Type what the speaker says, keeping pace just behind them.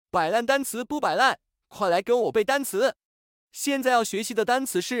摆烂单词不摆烂，快来跟我背单词。现在要学习的单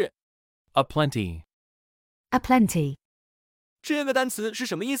词是 aplenty, aplenty, 这个单词是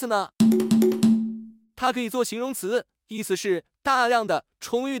什么意思呢？它可以做形容词，意思是大量的、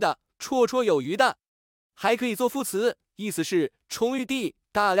充裕的、绰绰有余的；还可以做副词，意思是充裕地、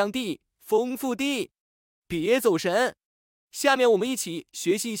大量地、丰富地。别走神，下面我们一起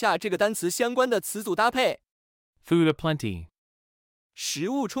学习一下这个单词相关的词组搭配。 food aplenty, 食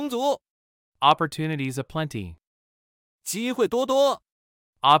物充足， opportunities aplenty, 机会多多，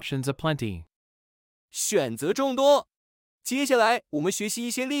 options aplenty. 选择众多。接下来我们学习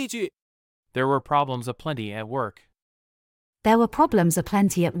一些例句。 There were problems aplenty at work. there were problems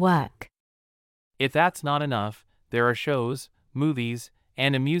aplenty at work. If that's not enough, there are shows, movies,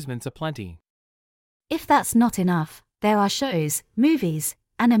 and amusements aplenty. If that's not enough, there are shows, movies,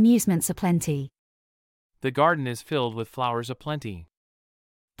 and amusements aplenty. The garden is filled with flowers aplenty.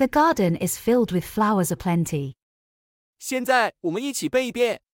 The garden is filled with flowers aplenty. 现在我们一起背一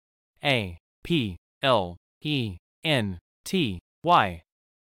遍。 aplenty,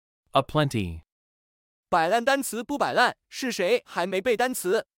 aplenty. 摆烂单词不摆烂，是谁还没背单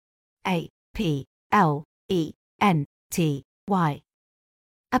词？ aplenty,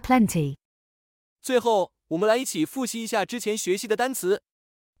 aplenty. 最后，我们来一起复习一下之前学习的单词：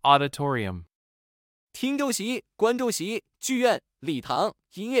 auditorium, 听众席、观众席、剧院、礼堂、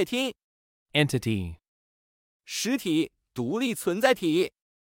音乐厅； entity, 实体、独立存在体；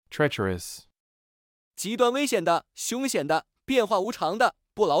 treacherous, 极端危险的、凶险的、变化无常的、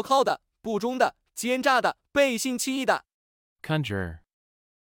不牢靠的、不忠的、奸诈的、背信弃义的； conjure,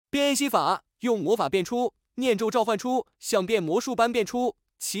 变戏法，用魔法变出，念咒召唤出，像变魔术般变出，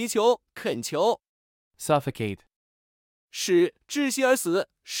祈求、恳求； suffocate, 使窒息而死，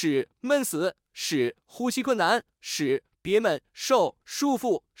使闷死，使呼吸困难，使憋闷，受束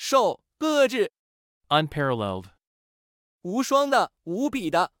缚，受遏制； unparalleled, 无双的、无比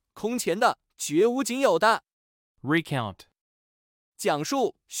的、空前的、绝无仅有的； recount, 讲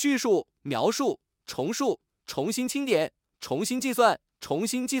述、叙述、描述、重述、重新清点、重新计算、重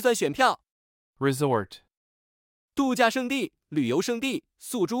新计算选票； resort, 度假胜地、旅游胜地、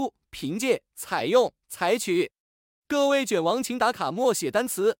诉诸、凭借、采用、采取。各位卷王请打卡默写单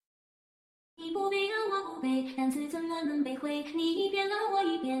词。你不背让我不背，单词怎么能背会？你一遍了我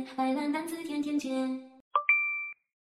一遍，摆烂单词天天见。